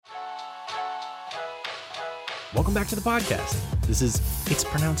Welcome back to the podcast. This is It's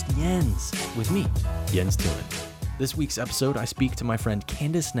Pronounced Jens with me, Jens Tillman. This week's episode, I speak to my friend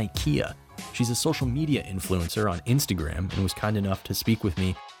Candice Nikia. She's a social media influencer on Instagram and was kind enough to speak with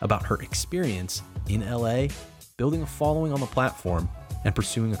me about her experience in LA, building a following on the platform, and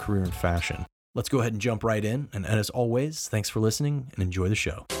pursuing a career in fashion. Let's go ahead and jump right in. And as always, thanks for listening and enjoy the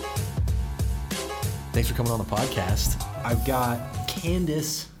show. Thanks for coming on the podcast. I've got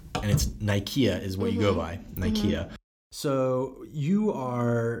Candice, and it's Nikia is what you go by, Nikia. So you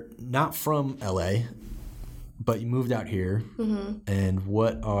are not from LA, but you moved out here. And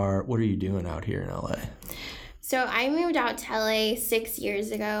what are you doing out here in LA? So I moved out to LA 6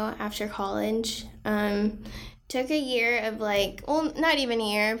 years ago after college. Took a year of not even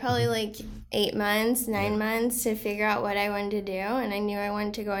a year, probably 8 months, 9 months to figure out what I wanted to do. And I knew I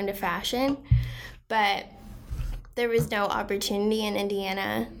wanted to go into fashion, but there was no opportunity in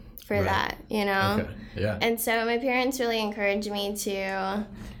Indiana for that, Okay. Yeah. And so my parents really encouraged me to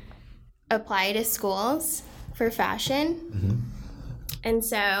apply to schools for fashion. And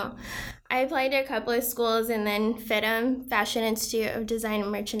so I applied to a couple of schools, and then FIDM, Fashion Institute of Design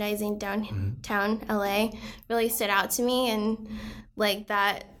and Merchandising downtown LA, really stood out to me. And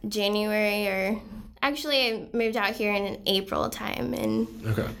that January, or actually I moved out here in an April time and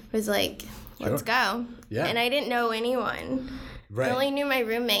was like, let's go. Yeah. And I didn't know anyone. Right. I only knew my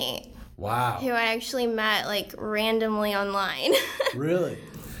roommate. Wow. Who I actually met randomly online. Really?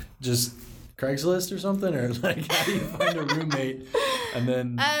 Just Craigslist or something? Or how do you find a roommate? And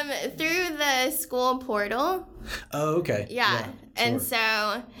then through the school portal. Oh, okay. Yeah. And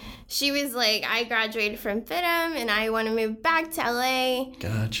so she was like, I graduated from FIDM and I want to move back to LA.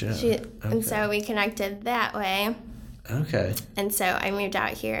 Gotcha. And so we connected that way. Okay. And so I moved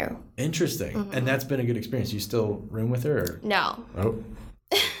out here. Interesting. And that's been a good experience. You still room with her? Or? No. Oh.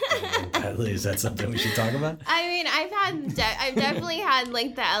 Is that something we should talk about? I mean, I've definitely had the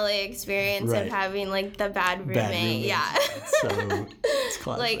LA experience of having the bad roommate. Yeah. So it's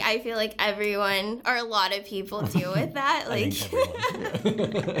classic. I feel like everyone or a lot of people deal with that. I think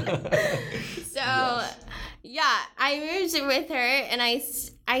everyone. So, yeah, I moved with her and I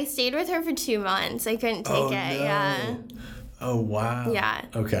stayed with her for 2 months. I couldn't take it. No. Yeah. Oh, wow. Yeah.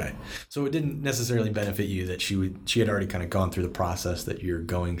 Okay. So it didn't necessarily benefit you that she had already kind of gone through the process that you're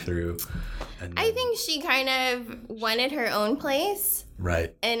going through. And I think she kind of wanted her own place.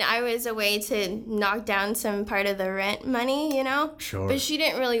 Right. And I was a way to knock down some part of the rent money, Sure. But she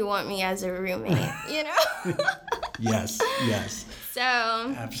didn't really want me as a roommate, Yes. So.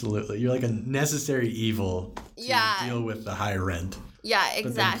 Absolutely. You're like a necessary evil to deal with the high rent. Yeah,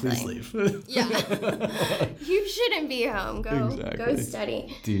 exactly. But then please leave. Yeah. You shouldn't be home. Go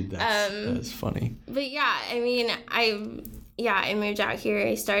study. Dude, that's funny. But yeah, I mean, I moved out here.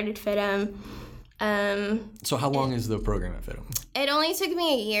 I started FIDM. So how long is the program at FIDM? It only took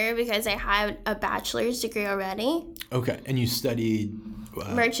me a year because I had a bachelor's degree already. Okay. And you studied?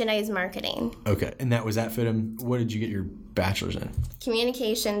 Merchandise marketing. Okay. And that was at FIDM. What did you get your bachelor's in?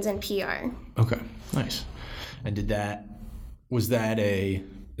 Communications and PR. Okay. Nice. And is that a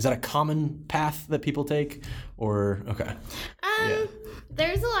common path that people take, or okay?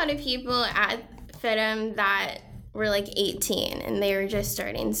 There's a lot of people at FIDM that were 18 and they were just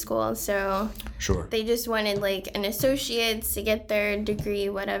starting school, so sure, they just wanted an associate's to get their degree,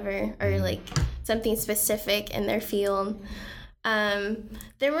 whatever, or something specific in their field.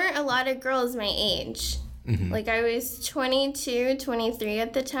 There weren't a lot of girls my age. I was 22, 23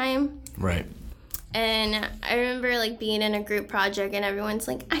 at the time. Right. And I remember being in a group project and everyone's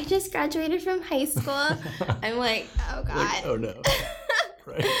like, I just graduated from high school. I'm like, oh God. Oh no.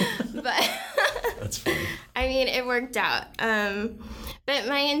 Right. But that's funny. I mean, it worked out. But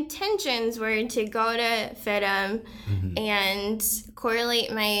my intentions were to go to FIDM and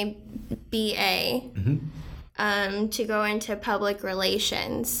correlate my BA to go into public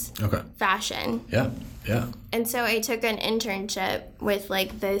relations. Okay. Fashion. Yeah. And so I took an internship with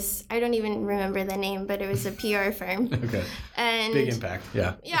this, I don't even remember the name, but it was a PR firm. Okay. And big impact.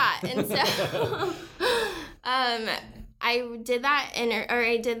 Yeah. Yeah. And so I did that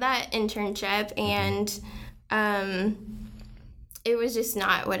internship and it was just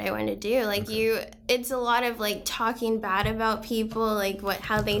not what I wanted to do. It's a lot of talking bad about people,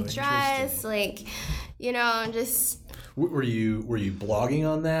 how they dress, just. Were you blogging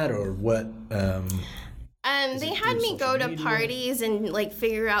on that, or what? They had me go to parties and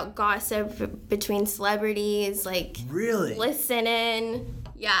figure out gossip between celebrities, really listen in.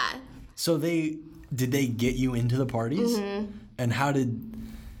 Yeah. So did they get you into the parties? And how did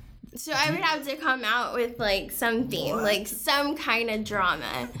So I would have to come out with like something, like some kind of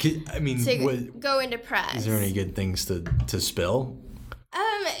drama. I mean, to go into press. Is there any good things to spill?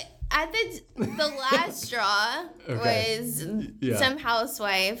 At the last straw was some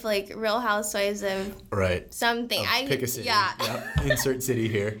housewife, like Real Housewives of something. Pick a city. Yeah. Yep. Insert city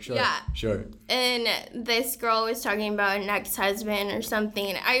here. Sure. Yeah. Sure. And this girl was talking about an ex-husband or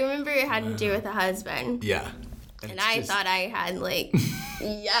something. I remember it had to do with a husband. Yeah. And I thought I had like,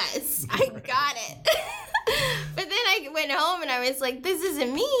 yes, I got it. But then I went home and I was like, this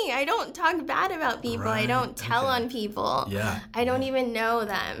isn't me. I don't talk bad about people. I don't tell on people. Yeah. I don't even know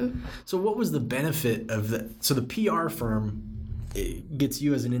them. So what was the benefit of so the PR firm gets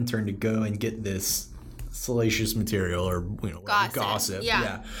you as an intern to go and get this salacious material or gossip.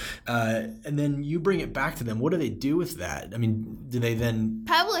 Yeah. And then you bring it back to them. What do they do with that? I mean, do they then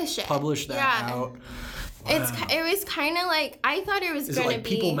publish that out? Wow. It was kind of like, I thought it was going to like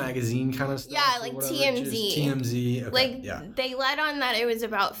be People Magazine kind of stuff? Yeah, like TMZ. TMZ. Okay. Like they let on that it was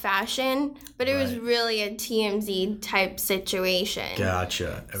about fashion, but it was really a TMZ type situation.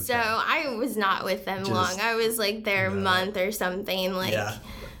 Gotcha. Okay. So I was not with them long. I was like there a month or something. Like,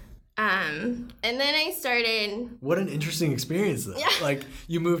 and then I started. What an interesting experience, though. Yeah. Like,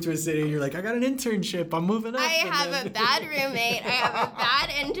 you move to a city and you're like, I got an internship. I'm moving up. I have a bad roommate. I have a bad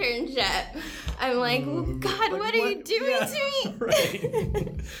internship. I'm like, God, what are you doing to me?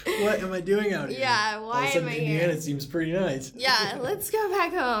 Right. What am I doing out here? Yeah, why am I here? Indiana seems pretty nice. Yeah, let's go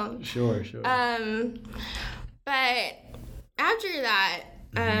back home. Sure. But after that,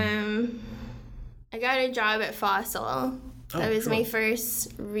 I got a job at Fossil. That was my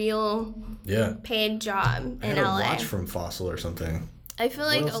first real paid job in LA. I watch from Fossil or something. I feel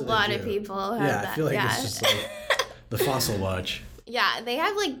like a lot of people have that. I feel like it's just like the Fossil watch. Yeah, they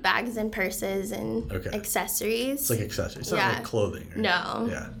have like bags and purses and accessories. It's like accessories. It's not like clothing. Right? No.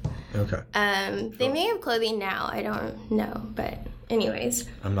 Yeah. Okay. They may have clothing now. I don't know, but anyways.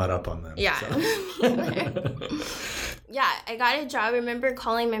 I'm not up on them. Yeah. So. Yeah, I got a job. I remember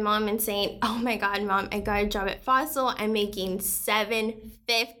calling my mom and saying, "Oh my God, Mom, I got a job at Fossil. I'm making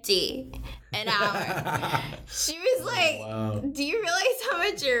 $7.50 an hour." She was like, "Wow. Do you realize how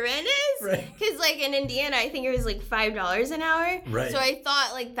much your rent is?" Right. Because like in Indiana, I think it was like $5 an hour. Right. So I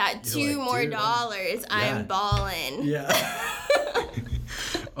thought like that $2 more dollars, I'm balling. Yeah.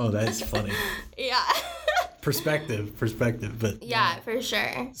 Oh, that's funny. Yeah. Perspective, but yeah, for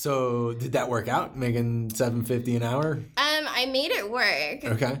sure. So did that work out, making $7.50 an hour? I made it work.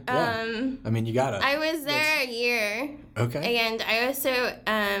 Okay. Yeah. I mean, you gotta. I was there a year. Okay. And I also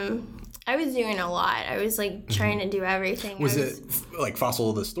I was doing a lot. I was like trying to do everything. Was it like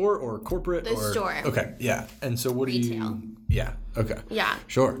Fossil the store or corporate? The store. Okay. Yeah. And so what Retail. do you? Yeah. Okay. Yeah.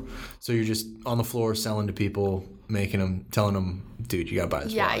 Sure. So you're just on the floor selling to people, telling them, dude, you gotta buy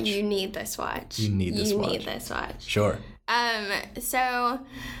this watch. Yeah, you need this watch. You need this watch. Sure. So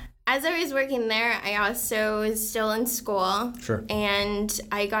as I was working there, I also was still in school. Sure. And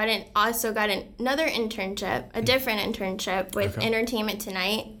I also got another internship, a different internship with Entertainment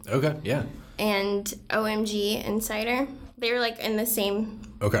Tonight. Okay. Yeah. And OMG Insider. They were like in the same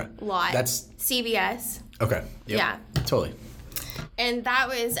lot. That's CBS. Okay. Yep. Yeah. Totally. And that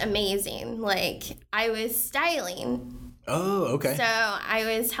was amazing. Like, I was styling. Oh, okay. So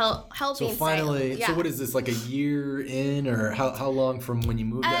I was helping. So finally, so what is this, like a year in, or how long from when you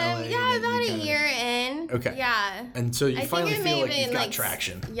moved to LA? Yeah, about a year in. Okay. Yeah. And so you finally feel like you've got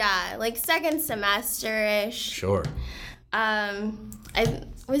traction. Yeah, like second semester-ish. Sure. I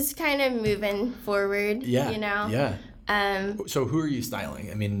was kind of moving forward, you know? Yeah. So who are you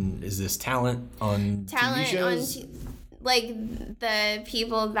styling? I mean, is this talent on TV shows? Like the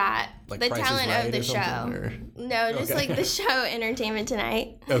people that like the Price talent is Right of the show. No, just like the show Entertainment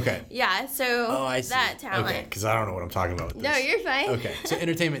Tonight. Okay. Yeah, so I see. that talent. Okay, because I don't know what I'm talking about with this. No, you're fine. Okay, so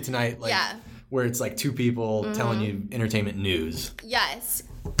Entertainment Tonight, like where it's like two people telling you entertainment news. Yes.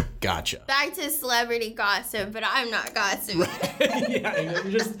 Gotcha. Back to celebrity gossip, but I'm not gossiping. Right. Yeah, you're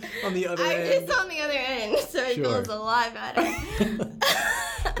just on the other end. I'm just on the other end, so it feels a lot better.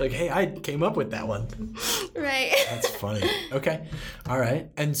 Like, hey, I came up with that one. Right. That's funny. Okay. All right.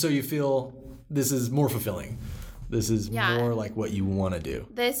 And so you feel this is more fulfilling. This is more like what you want to do.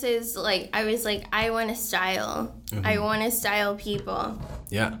 This is like, I was like, I want to style. I want to style people.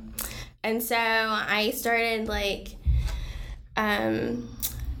 Yeah. And so I started like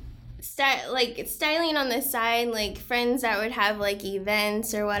styling on the side, like friends that would have like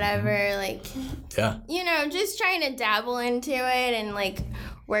events or whatever, like you know, just trying to dabble into it and like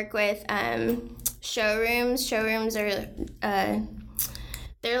work with showrooms. Showrooms are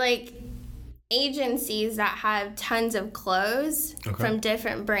they're like agencies that have tons of clothes from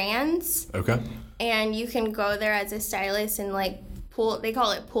different brands. Okay. And you can go there as a stylist and like they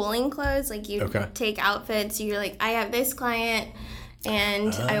call it pooling clothes. Like you take outfits, you're like, I have this client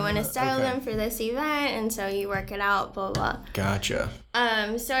and I want to style them for this event, and so you work it out, blah, blah. Gotcha.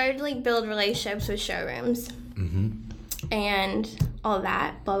 So I would like build relationships with showrooms and all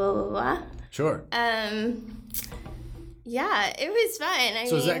that, blah, blah, blah, blah. Sure. Yeah, it was fun. I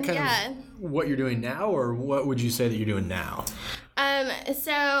mean, is that kind of what you're doing now, or what would you say that you're doing now?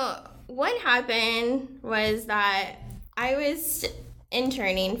 So what happened was that I was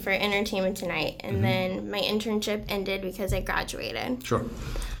interning for Entertainment Tonight, and then my internship ended because I graduated. Sure.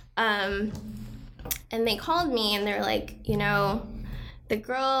 And they called me, and they're like, you know, the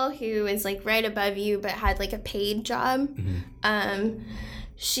girl who is like right above you but had like a paid job,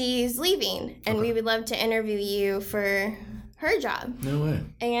 she's leaving, and we would love to interview you for her job. No way.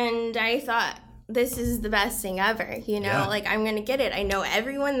 And I thought, this is the best thing ever, you know? Like, I'm going to get it. I know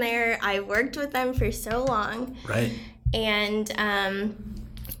everyone there. I worked with them for so long. Right. And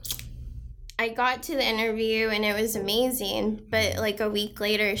I got to the interview, and it was amazing. But, like, a week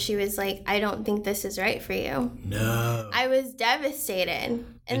later, she was like, I don't think this is right for you. No. I was devastated.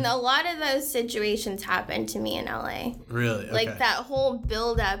 And a lot of those situations happened to me in LA. Really? Okay. Like that whole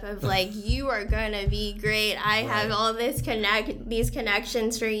buildup of like, you are gonna be great. I have all these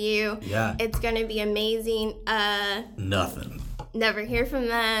connections for you. Yeah. It's gonna be amazing. Nothing. Never hear from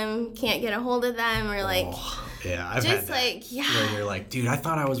them. Can't get a hold of them, or like. Yeah, I've just had that. Where you're like, dude, I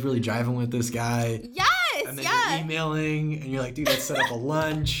thought I was really jiving with this guy. Yes. And then you're emailing, and you're like, dude, let's set up a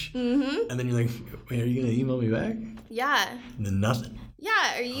lunch. And then you're like, wait, are you gonna email me back? Yeah. And then nothing.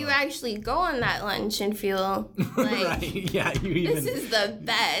 Yeah, or you actually go on that lunch and feel like, right, yeah, this is the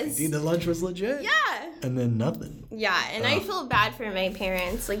best. Dude, the lunch was legit. Yeah. And then nothing. Yeah, and I feel bad for my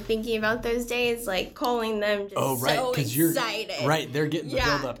parents, like thinking about those days, like calling them just so excited. Right, they're getting the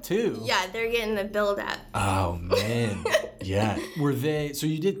build up too. Yeah, they're getting the build up. Oh man. Yeah. Were they, so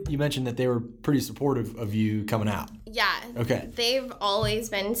you mentioned that they were pretty supportive of you coming out. Yeah. Okay. They've always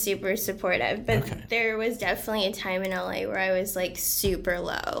been super supportive, but there was definitely a time in LA where I was like super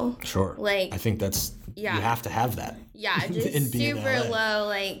low. Sure. Like, I think that's, you have to have that. Yeah, just super low,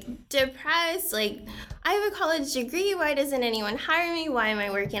 like depressed, like I have a college degree, why doesn't anyone hire me? Why am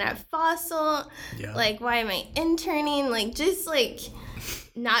I working at Fossil? Yeah. Like, why am I interning? Like, just like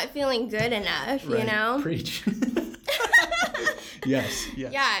not feeling good enough, you know? Preach. Yes.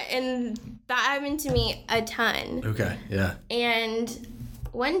 Yeah, and that happened to me a ton. Okay, yeah. And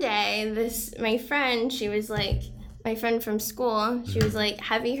one day, my friend from school, she was like,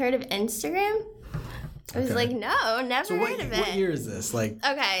 have you heard of Instagram? I was like, no, never heard of it. What year is this? Like,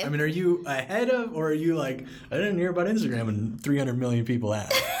 okay. I mean, are you ahead of, or are you like, I didn't hear about Instagram and 300 million people have?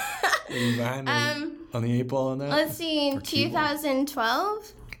 Are you behind on the 8 ball on that? Let's see,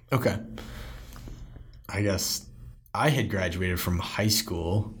 2012? Okay. I guess I had graduated from high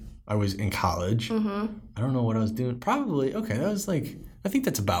school. I was in college. I don't know what I was doing. Probably, that was like, I think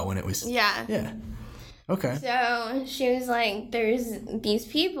that's about when it was. Yeah. Yeah. Okay. So she was like, there's these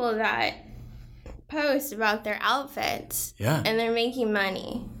people that post about their outfits. Yeah. And they're making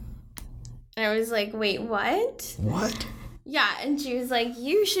money. And I was like, wait, what? What? Yeah, and she was like,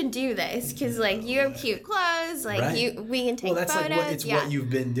 you should do this because, like, you have cute clothes. Like, we can take photos. Like what you've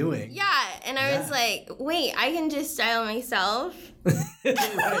been doing. Yeah, and I was like, wait, I can just style myself. Like,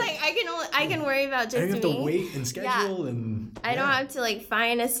 I can worry about just me. I don't have to wait and schedule and... I don't have to, like,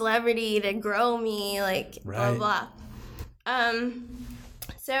 find a celebrity to grow me, like, blah, blah.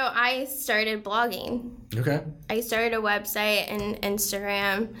 So I started blogging. Okay. I started a website and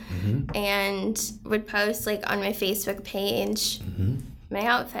Instagram and would post like on my Facebook page my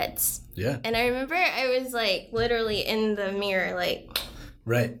outfits. Yeah. And I remember I was like literally in the mirror like.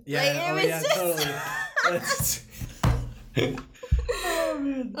 Right. Yeah. Like, it was just totally. Oh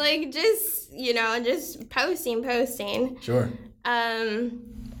man. Like just, just posting. Sure. And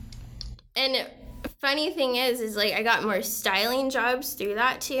funny thing is like I got more styling jobs through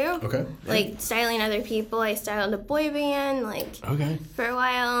that too. Okay. Like styling other people. I styled a boy band for a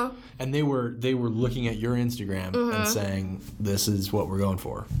while. And they were looking at your Instagram and saying, this is what we're going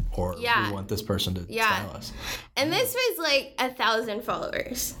for, or we want this person to style us. And this was like 1,000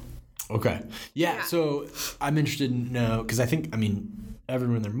 followers. Okay. Yeah. So I'm interested in because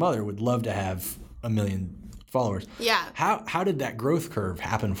everyone and their mother would love to have 1 million followers. Yeah. How did that growth curve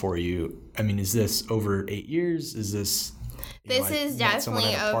happen for you? I mean, is this over 8 years? Is this? This is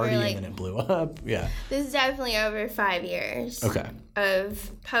definitely over and then it blew up. Yeah. This is definitely over 5 years. Okay. Of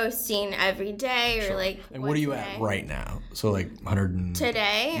posting every day or like. And what are you at right now? So like 100.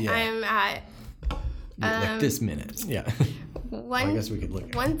 Today I'm at Like this minute. Yeah. I guess we could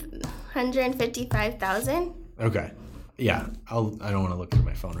look. 155,000. Okay. Yeah. I don't want to look through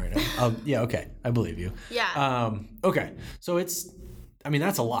my phone right now. Yeah. Okay. I believe you. Yeah. Okay. So that's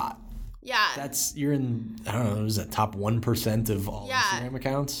a lot. Yeah. You're in, I don't know, is that top 1% of all Instagram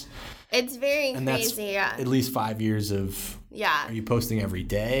accounts? It's very and crazy, that's at least 5 years of... Yeah. Are you posting every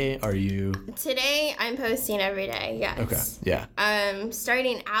day? Are you... Today, I'm posting every day, yes. Okay, yeah.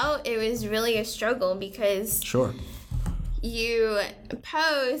 Starting out, it was really a struggle because... Sure. You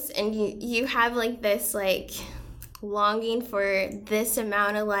post and you have, like, this, like, longing for this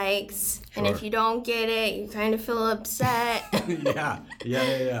amount of likes. Sure. And if you don't get it, you kind of feel upset. Yeah.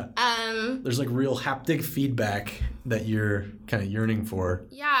 There's, like, real haptic feedback that you're kind of yearning for.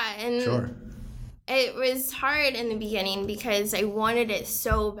 Yeah, and sure. It was hard in the beginning because I wanted it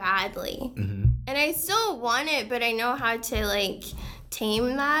so badly. Mm-hmm. And I still want it, but I know how to, like,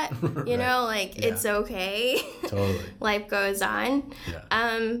 tame that, you know, like, it's okay. Totally. Life goes on. Yeah.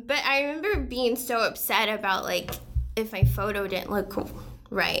 But I remember being so upset about, like, if my photo didn't look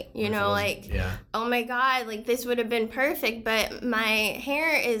right, you know, like, oh my God, like, this would have been perfect, but my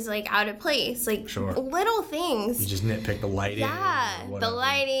hair is, like, out of place, like, sure. Little things. You just nitpick the lighting. Yeah, the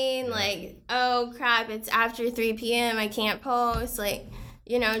lighting, like, oh crap, it's after 3 p.m., I can't post, like,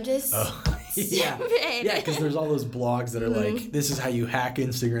 you know, just yeah, because there's all those blogs that are like, this is how you hack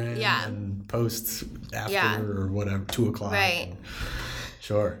Instagram and post after or whatever, 2 o'clock. Right.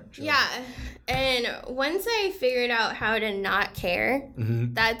 Sure. Yeah. And once I figured out how to not care,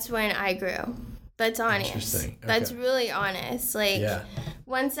 that's when I grew. That's honest. Interesting. Okay. That's really honest. Like,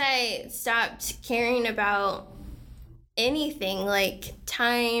 once I stopped caring about anything, like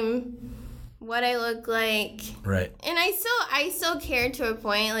time, what I look like. Right. And I still care to a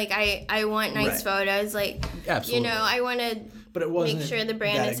point. Like, I want nice photos. Like, absolutely. You know, I want to But it wasn't make sure the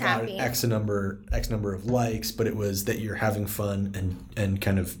brand is happy. X number of likes, but it was that you're having fun and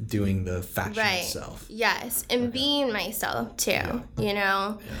kind of doing the fashion itself. Yes, and being myself too. You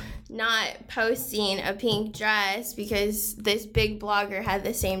know, not posting a pink dress because this big blogger had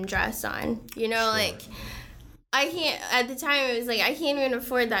the same dress on. You know, like, I can't. At the time, it was like, I can't even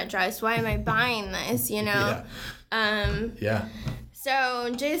afford that dress. Why am I buying this? You know.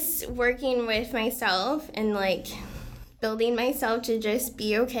 So just working with myself and, like, building myself to just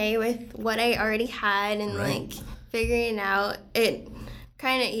be okay with what I already had and like figuring out, it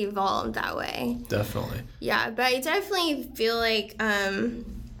kind of evolved that way. Definitely. Yeah, but I definitely feel like in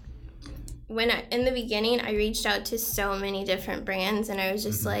the beginning, I reached out to so many different brands and I was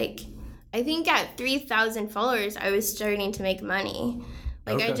just like, I think at 3,000 followers, I was starting to make money.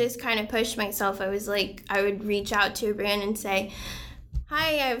 Like, I just kind of pushed myself. I was like, I would reach out to a brand and say, hi,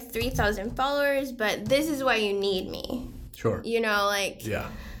 I have 3,000 followers, but this is why you need me. Sure. You know, like,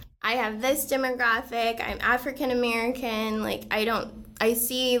 I have this demographic, I'm African American, like, I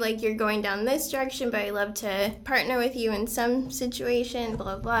see, like, you're going down this direction, but I love to partner with you in some situation,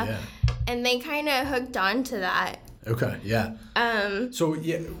 blah, blah. Yeah. And they kind of hooked on to that. Okay, yeah. So,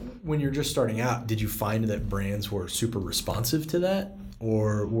 when you're just starting out, did you find that brands were super responsive to that?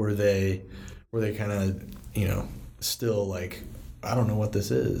 Or were they kind of, you know, still like, I don't know what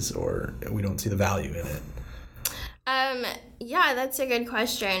this is, or we don't see the value in it? Yeah, that's a good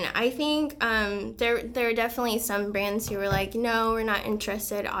question. I think there are definitely some brands who were like, no, we're not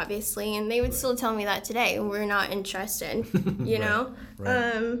interested, obviously, and they would still tell me that today. We're not interested, you know?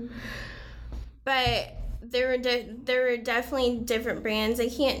 Right. But there were definitely different brands. I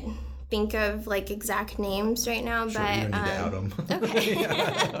can't think of, like, exact names right now, sure, but you don't need to out them. Okay.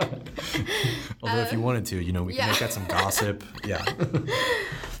 Although if you wanted to, you know, we can make that some gossip. Yeah.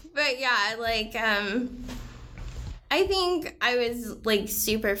 But yeah, like, I think I was, like,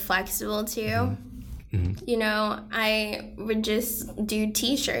 super flexible too. You know, I would just do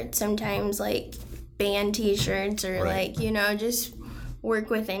t-shirts sometimes, like band t-shirts or like, you know, just work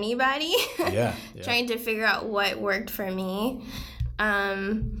with anybody. Trying to figure out what worked for me.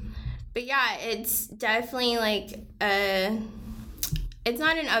 But yeah, it's definitely like it's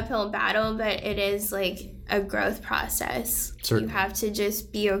not an uphill battle, but it is like a growth process. Certainly. You have to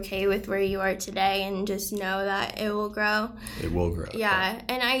just be okay with where you are today and just know that it will grow. It will grow. Yeah,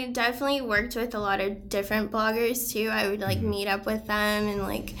 and I definitely worked with a lot of different bloggers too. I would like meet up with them and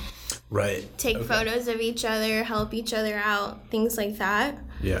like take photos of each other, help each other out, things like that.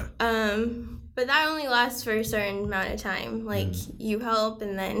 Yeah. But that only lasts for a certain amount of time. Like you help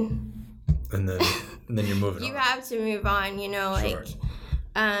and then you're moving on. You have to move on, you know, like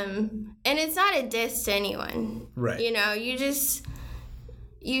and it's not a diss to anyone. Right. You know, you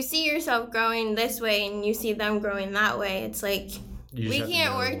see yourself growing this way and you see them growing that way. It's like We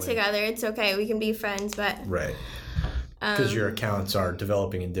can't work together. It's okay. We can be friends, but... Right. Because your accounts are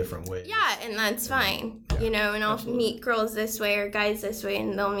developing in different ways. Yeah, and that's fine. Yeah, and I'll meet girls this way or guys this way,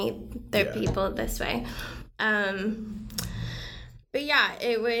 and they'll meet their people this way. But yeah,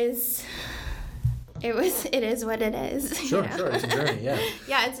 it is what it is. Sure, it's a journey, yeah.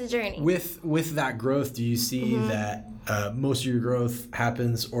 Yeah, it's a journey. With that growth, do you see that most of your growth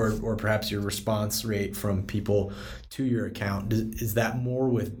happens, or perhaps your response rate from people to your account, is that more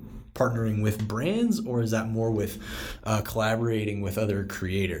with partnering with brands, or is that more with collaborating with other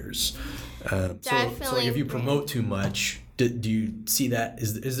creators? Definitely. So like if you promote too much, do you see that?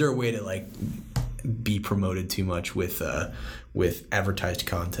 Is there a way to like be promoted too much with advertised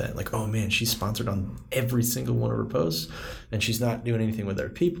content? Like, oh man, she's sponsored on every single one of her posts, and she's not doing anything with other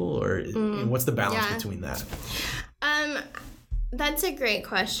people, or what's the balance between that? That's a great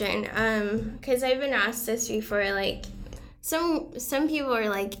question. Because I've been asked this before, like. Some people are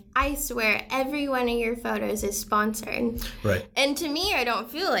like, I swear every one of your photos is sponsored. Right. And to me, I don't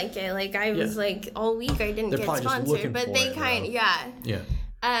feel like it. Like I was like all week I didn't get sponsored, but they kind of yeah.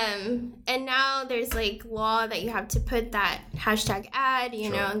 And now there's like law that you have to put that hashtag ad.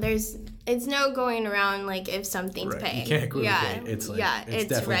 You know, it's no going around like if something's paid. You can't equivocate. It's like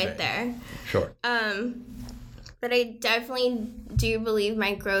it's right there. Sure. But I definitely do believe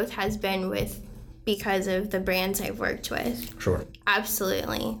my growth has been because of the brands I've worked with. Sure.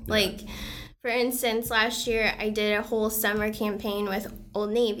 Absolutely. Yeah. Like, for instance, last year I did a whole summer campaign with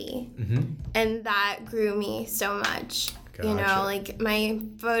Old Navy. And that grew me so much. Gotcha. Like my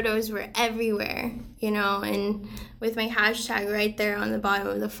photos were everywhere, and with my hashtag right there on the bottom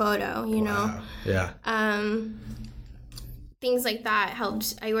of the photo, Wow. Yeah. Things like that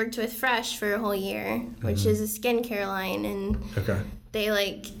helped. I worked with Fresh for a whole year, which is a skincare line, and they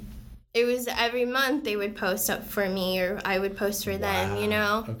it was every month they would post up for me or I would post for them,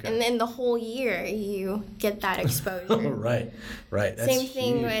 Okay. And then the whole year you get that exposure. Right. That's Same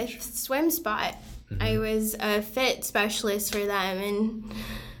thing huge. with SwimSpot. I was a fit specialist for them, and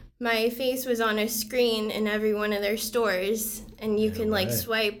my face was on a screen in every one of their stores, and you can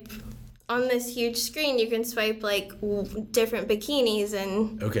swipe on this huge screen. You can swipe different bikinis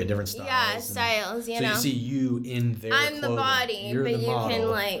and different styles. Yeah, styles. So you see you in their I'm clothing. the body, You're but the you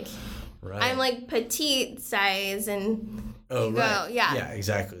model. can I'm petite size, and go. Yeah. Yeah,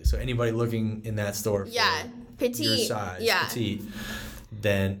 exactly. So anybody looking in that store for petite. your size, petite,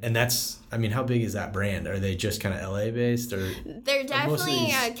 then, and that's, how big is that brand? Are they just kind of LA based, or? They're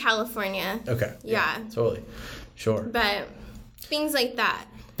definitely California. Okay. Yeah. Totally. Sure. But things like that.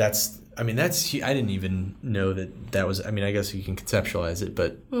 That's I didn't even know that was, I guess you can conceptualize it,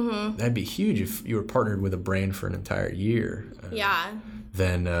 but that'd be huge if you were partnered with a brand for an entire year.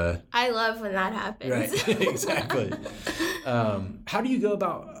 Then I love when that happens. Right, exactly. How do you go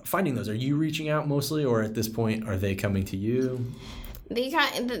about finding those? Are you reaching out mostly, or at this point are they coming to you?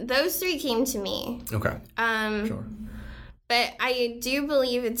 Those three came to me. Okay. Sure. But I do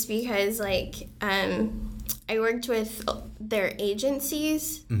believe it's because I worked with their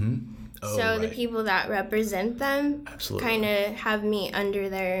agencies. The people that represent them kind of have me under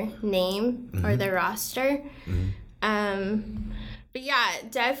their name or their roster. But yeah,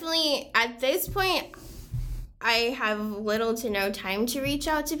 definitely at this point, I have little to no time to reach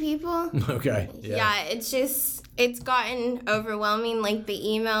out to people. Okay. Yeah, it's gotten overwhelming, the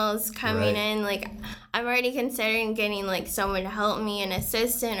emails coming in. I'm already considering getting, someone to help me, an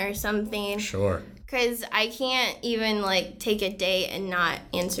assistant or something. Sure. Because I can't even, take a day and not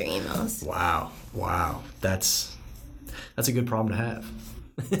answer emails. Wow. That's a good problem to have.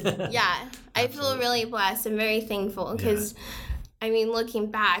 Yeah. I feel really blessed. I'm very thankful because...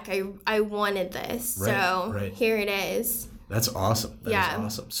 looking back, I wanted this, here it is. That's awesome. That is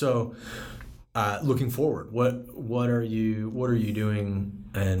awesome. So, looking forward, what are you doing,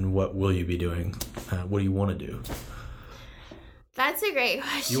 and what will you be doing? What do you want to do? That's a great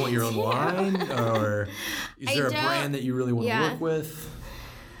question. You want your own line, or is there a brand that you really want to work with?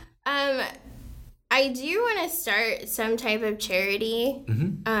 I do want to start some type of charity,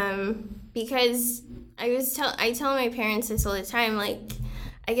 because I tell my parents this all the time, I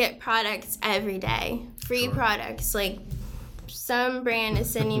get products every day, free products, some brand is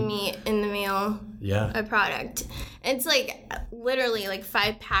sending me in the mail a product. It's literally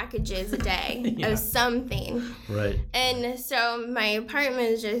 5 packages a day of something. Right. And so my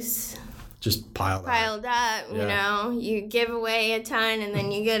apartment is just piled up. You give away a ton and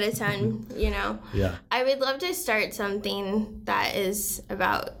then you get a ton, Yeah. I would love to start something that is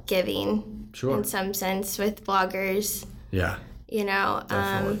about giving in some sense with bloggers. Yeah.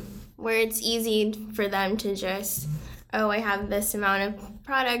 Where it's easy for them to just oh, I have this amount of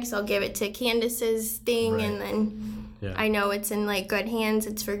products, I'll give it to Candace's thing, Right. and then Yeah. I know it's in like good hands.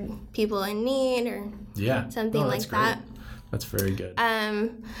 It's for people in need or something like that. That's very good.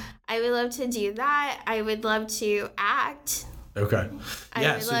 I would love to do that. I would love to act. Okay.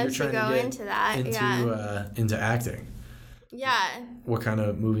 Yeah, I would so love you're to trying go to get into that. into acting. Yeah. What kind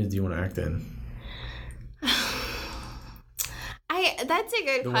of movies do you want to act in? That's a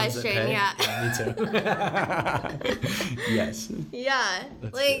good The ones that question. pay? Yeah. Me too. Yes. Yeah.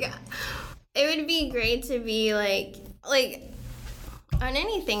 That's like, good. it would be great to be like on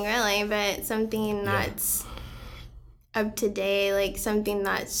anything really, but something that's up to date, like something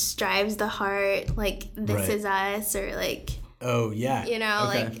that strives the heart, like This Right. Is Us, or like, Oh, yeah. you know,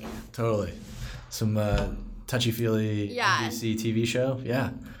 Okay. like, Totally. Some touchy-feely Yeah. NBC TV show?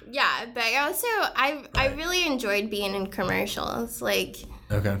 Yeah. yeah. But also, I really enjoyed being in commercials. Like,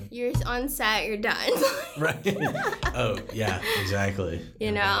 Okay. you're on set, you're done. Right. Oh, yeah, exactly.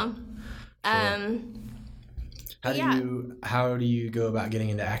 You know? How do you go about getting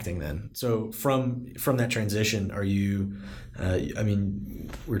into acting then? So from that transition, are you I mean,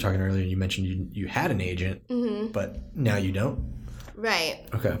 we were talking earlier, you mentioned you had an agent, but now you don't? Right.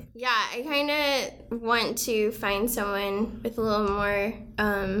 Okay. Yeah, I kind of want to find someone with a little more,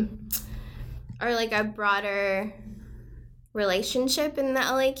 or like a broader relationship in the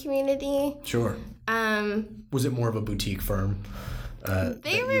LA community. Sure. Was it more of a boutique firm?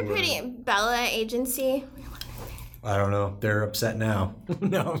 They were pretty Bella Agency. I don't know. They're upset now.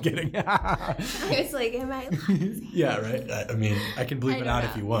 No, I'm kidding. I was like, am I? Yeah, right. I mean, I can bleep it out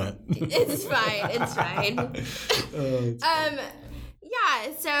if you want. It's fine. It's fine.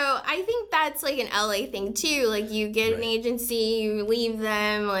 Yeah, so I think that's like an LA thing too. Like, you get an agency, you leave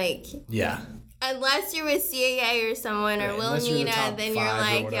them, like, Yeah. unless you're with CAA or someone or Right, unless you're the Wilhelmina, top then you're 5 or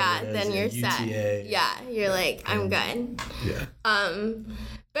like, whatever yeah, it is, then you're UTA. set. Yeah, you're like, I'm good. Yeah.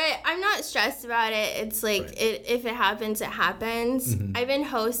 But I'm not stressed about it. It's like, if it happens, it happens. I've been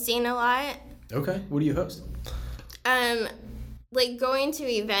hosting a lot. Okay. What do you host? Like going to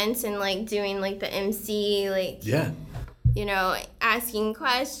events and like doing like the MC, like, Yeah. you know, asking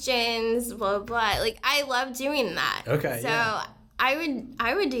questions, blah, blah. Like, I love doing that. Okay, So yeah.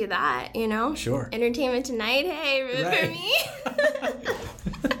 I would do that, you know? Sure. Entertainment Tonight, hey, remember me?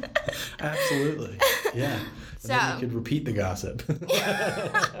 Absolutely. Yeah. And then So- you could repeat the gossip.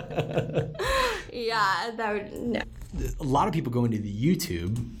 Yeah, that would, no. A lot of people go into the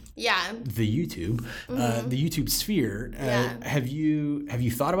YouTube, Yeah. the YouTube sphere. Yeah. Have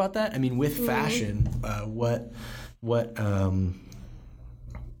you thought about that? I mean, with fashion, what do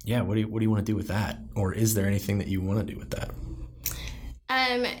you want to do with that? Or is there anything that you want to do with that?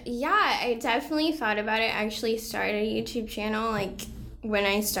 Yeah, I definitely thought about it. I actually started a YouTube channel, like, when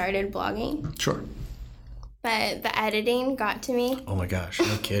I started blogging. Sure. But the editing got to me. Oh my gosh,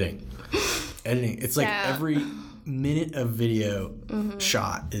 no kidding. Editing. It's like So- every minute of video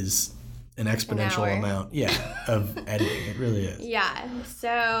shot is an exponential hour. amount, of editing. It really is. Yeah,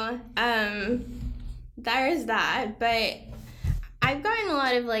 so, there's that. But I've gotten a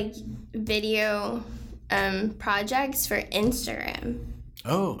lot of, like, video projects for Instagram.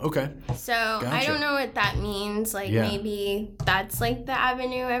 Oh, okay. So I Gotcha. don't know what that means. Like, Yeah. maybe that's, like, the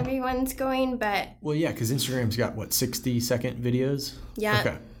avenue everyone's going, but Well, yeah, because Instagram's got, 60-second videos? Yeah.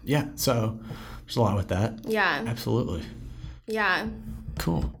 Okay. Yeah, so there's a lot with that. yeah. Absolutely. Yeah.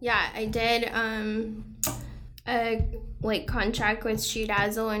 Cool. Yeah, I did a like contract with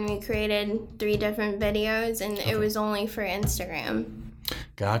Shoedazzle, and we created 3 different videos, and it was only for Instagram.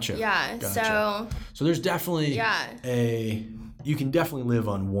 Gotcha. Yeah, Gotcha. So there's definitely you can definitely live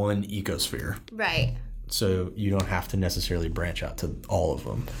on one ecosphere. Right. So you don't have to necessarily branch out to all of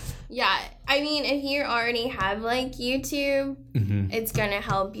them. Yeah, I mean, if you already have like YouTube, it's gonna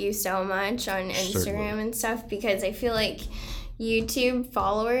help you so much on Instagram Certainly. and stuff, because I feel like YouTube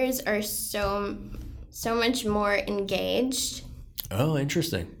followers are so much more engaged Oh,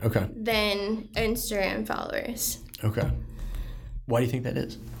 interesting. Okay. than Instagram followers. Okay. Why do you think that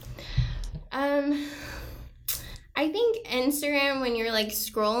is? I think Instagram, when you're like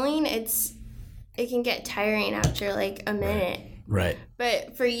scrolling, it can get tiring after like a minute. Right.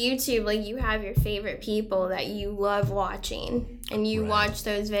 But for YouTube, like, you have your favorite people that you love watching, and you watch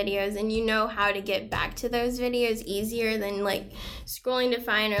those videos, and you know how to get back to those videos easier than like scrolling to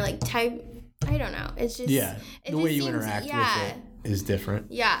find or like type. I don't know. It's just Yeah. it The just way you seems- interact yeah, with it is different.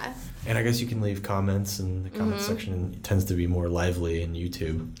 Yeah, And I guess you can leave comments, and the comment section tends to be more lively in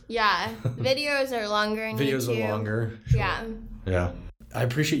YouTube. yeah. Videos are longer in Videos YouTube. are longer. Sure. Yeah. Yeah. I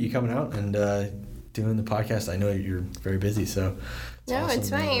appreciate you coming out and doing the podcast. I know you're very busy, so it's No, awesome. it's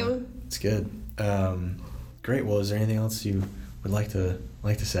fine. It's good. Great. Well, is there anything else you would like to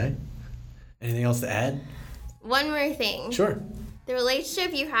say? Anything else to add? One more thing. Sure. The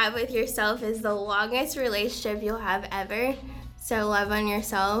relationship you have with yourself is the longest relationship you'll have ever. So love on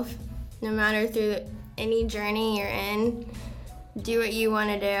yourself, no matter through any journey you're in. Do what you want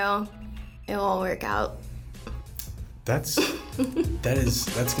to do. It will work out. That's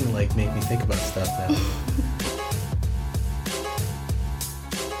gonna like make me think about stuff now.